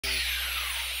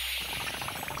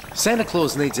Santa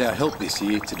Claus needs our help this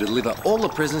year to deliver all the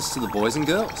presents to the boys and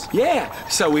girls. Yeah,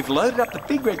 so we've loaded up the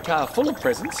big red car full of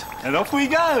presents, and off we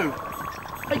go.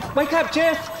 Hey, wake up,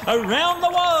 Jeff! Around the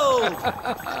world!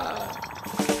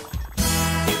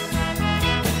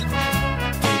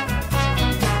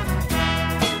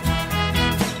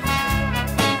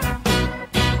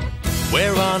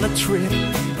 We're on a trip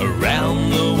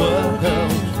around the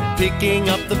world, picking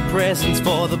up the presents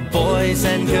for the boys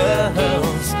and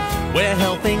girls. We're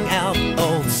helping out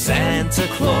old Santa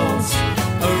Claus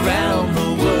around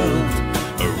the world,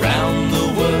 around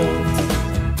the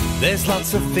world. There's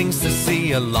lots of things to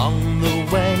see along the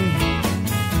way,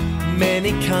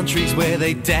 many countries where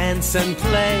they dance and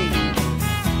play.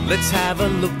 Let's have a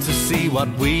look to see what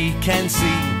we can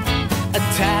see. A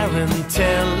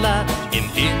tarantella in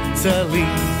Italy.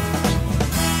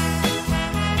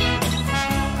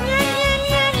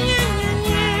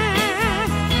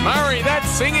 Murray, that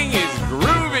singing is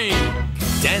groovy.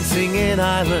 Dancing in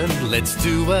Ireland, let's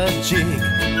do a jig.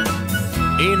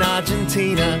 In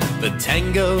Argentina, the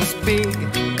tango's big.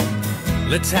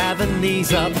 Let's have a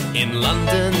knees up in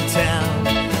London town.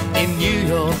 In New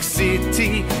York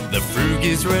City, the frug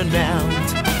is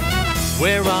renowned.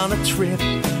 We're on a trip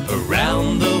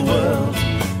around the world,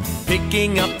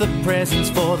 picking up the presents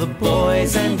for the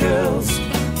boys and girls.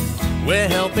 We're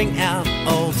helping out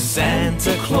old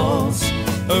Santa Claus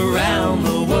around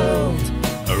the world,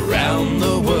 around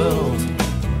the world.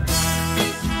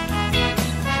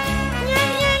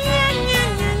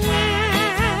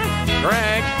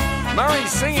 Greg,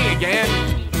 Murray's singing again.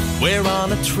 We're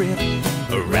on a trip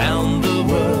around the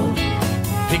world,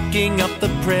 picking up the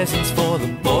presents for the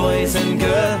boys and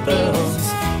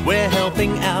girls. We're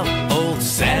helping out old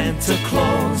Santa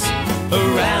Claus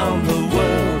around the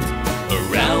world,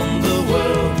 around the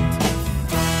world.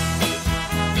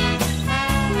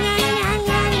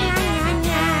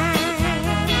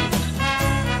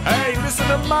 Hey, listen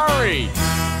to Murray.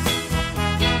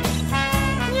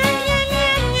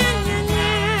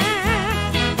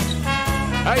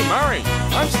 Hey, Murray,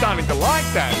 I'm starting to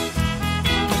like that.